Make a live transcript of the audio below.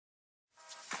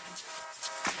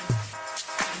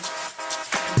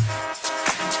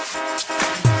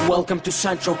Welcome to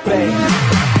Central Bay.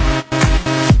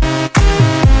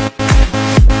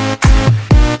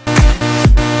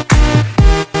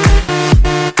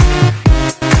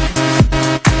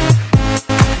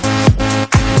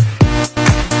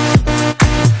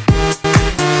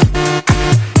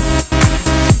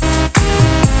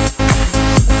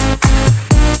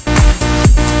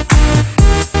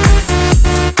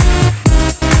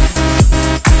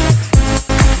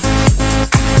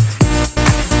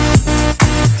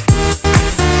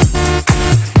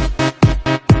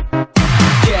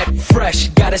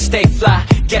 Gotta stay fly,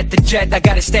 get the jet, I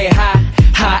gotta stay high.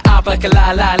 High up like a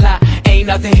la la la. Ain't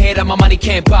nothing here that my money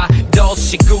can't buy.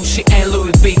 Dolce, Gucci, and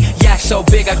Louis V. Yeah, so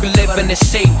big I could live in the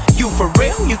sea. You for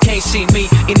real? You can't see me.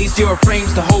 In these zero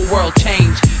frames, the whole world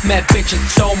changed. Mad bitches,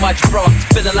 so much bro.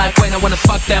 Feeling like when I wanna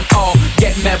fuck them all.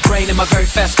 Get mad brain in my very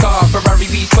fast car. Ferrari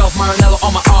V12, Maranello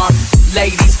on my arm.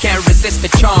 Ladies can't resist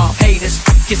the charm. Haters,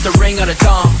 kiss the ring on the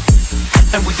dawn.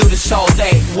 And we do this all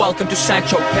day. Welcome to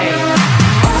Central Bay.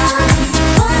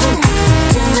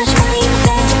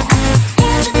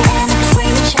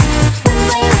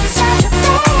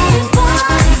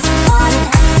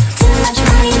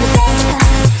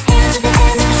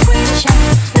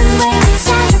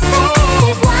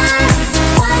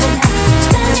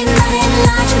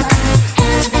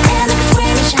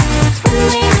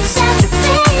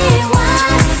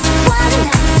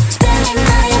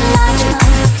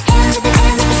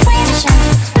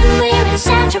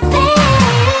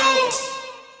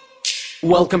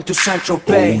 Welcome to Central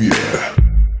Bay. Oh, yeah.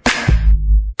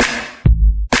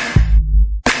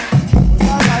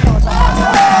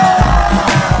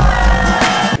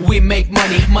 We make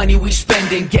money we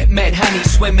spending. Get mad honey,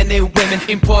 swimming in women.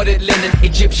 Imported linen,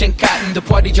 Egyptian cotton. The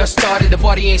party just started, the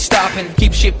party ain't stopping.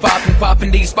 Keep shit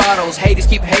popping these bottles. Haters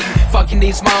keep hating, fucking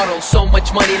these models. So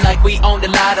much money like we own the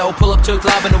lotto. Pull up to a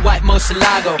club in a white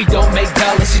Murcielago. It don't make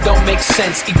dollars, it don't make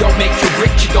sense. It don't make you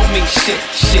rich, it don't mean shit.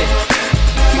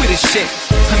 With this shit,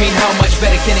 I mean how much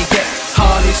better can it get?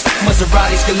 Harleys,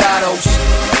 Maseratis, Gelatos.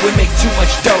 We make too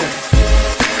much dough,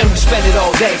 and we spend it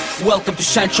all day. Welcome to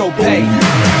Central Bay.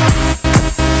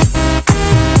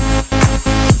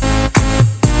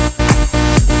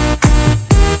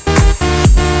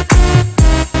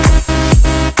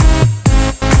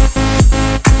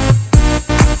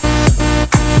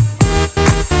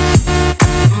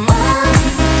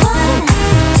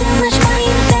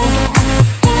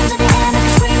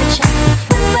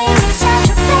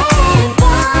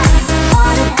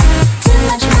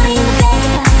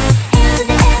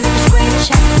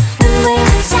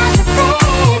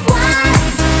 Why?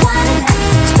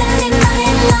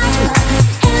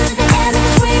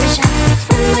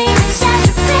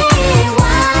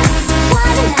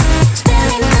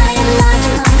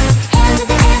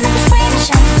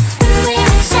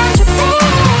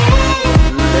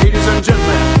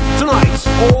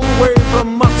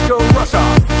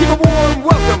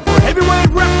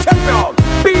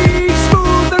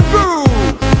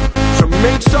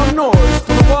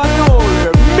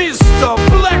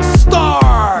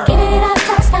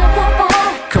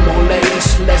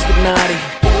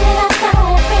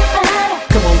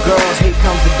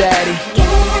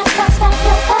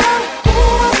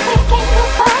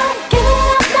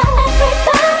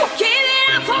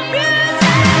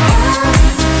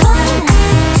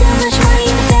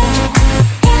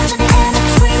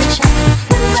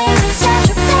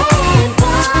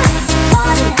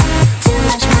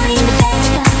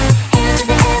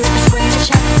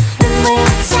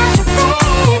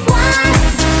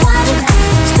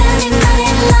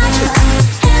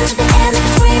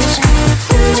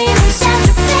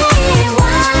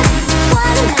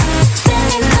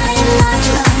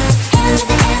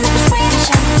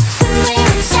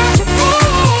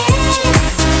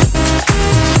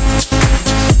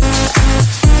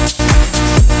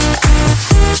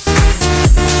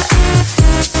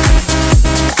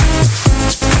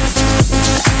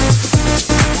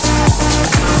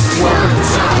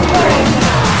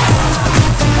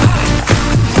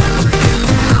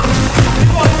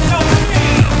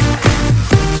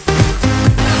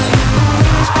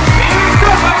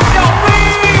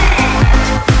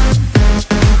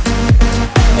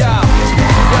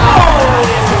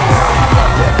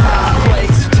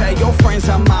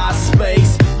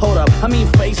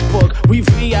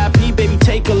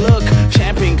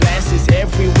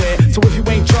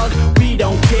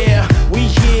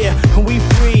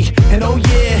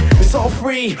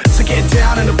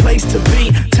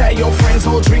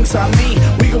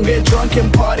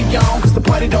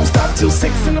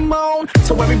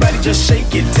 So everybody just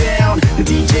shake it down. The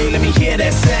DJ, let me hear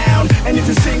that sound. And if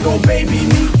you're single, baby,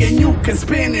 me and you can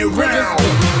spin it round.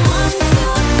 1, 2,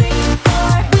 3,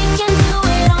 4. We can do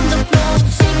it on the floor.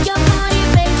 Shake your body,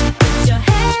 baby. Put your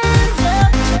hands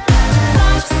up.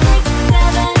 5, 6,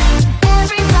 7, 8.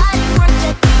 Everybody work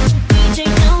that beat. DJ,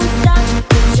 don't stop.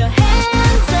 Put your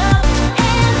hands up,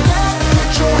 hands up.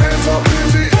 Put your hands up in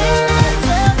the air. Hands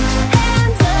up,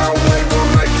 hands up. Now wave them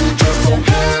like you just don't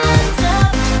care. Hands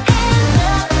up, hands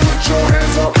up. Put your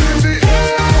hands up in the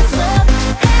air. Hands up,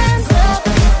 hands up.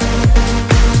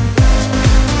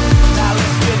 Now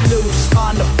let's get loose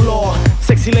on the floor.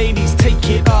 Sexy ladies, take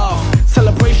it off.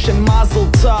 Celebration, mazel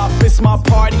tov. It's my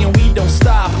party and we don't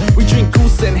stop. We drink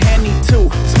goose and Henny too.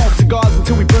 Smoke cigars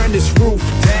until we burn this roof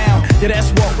down. Yeah,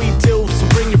 that's what we do. So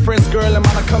bring your friends, girl, and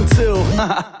mama come too.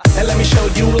 And let me show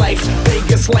you life.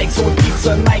 Vegas lights on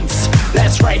pizza nights.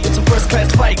 That's right, it's a first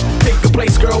class flight. Pick a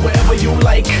place, girl, wherever you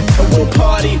like. And we'll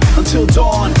party until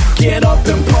dawn. Get up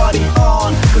and party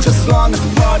on. Cause just as long as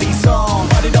the party's on,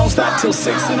 party don't stop till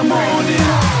 6 in the morning.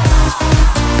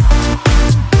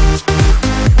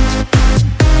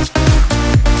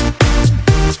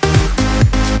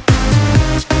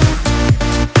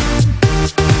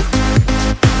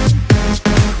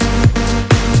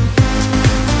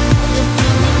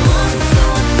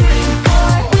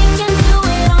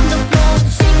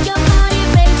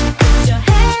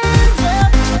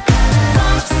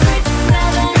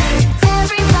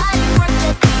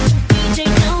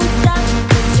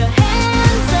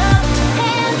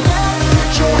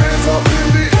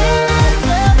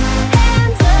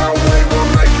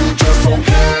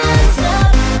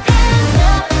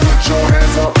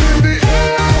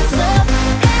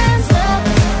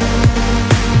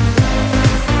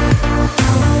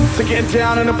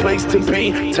 Down in a place to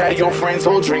be. Tag your friends,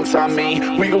 hold drinks on me.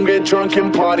 We gon' get drunk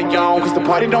and party on. Cause the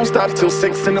party don't stop till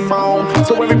 6 in the morning.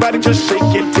 So everybody just shake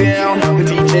it down. The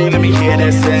DJ, let me hear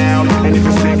that sound. And if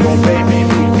you're single, baby,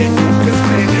 me and you can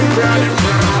spin it round and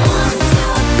round. 1,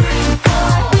 2, 3,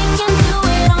 4. We can do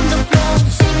it on the floor.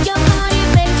 Shake your body,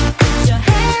 baby. Put your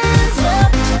hands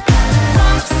up.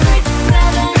 5, 6,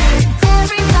 7, 8.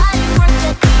 Everybody work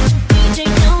that beat. DJ,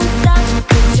 don't stop.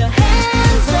 Put your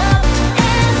hands up,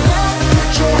 hands up.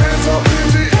 Put your hands up in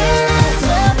the air. Hands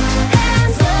up,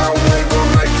 hands up. Now wave them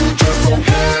like you just don't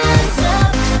care. Hands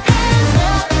up, hands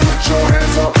up. Put your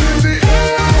hands up in the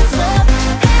air. Hands up,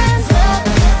 hands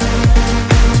up.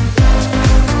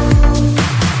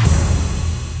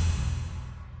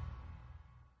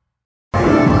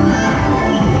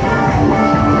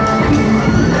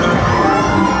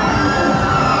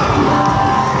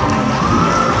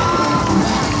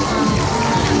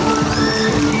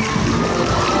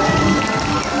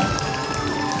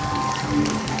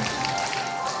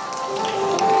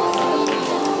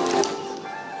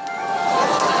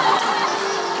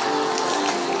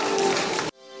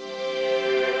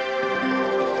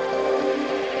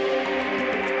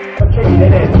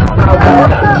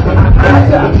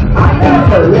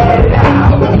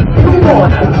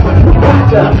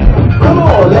 Come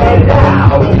on, let it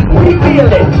out. We feel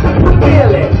it. We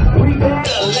feel it. We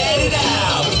gotta let it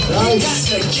out. We got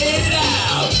to get it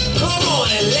out. Come on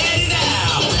and let it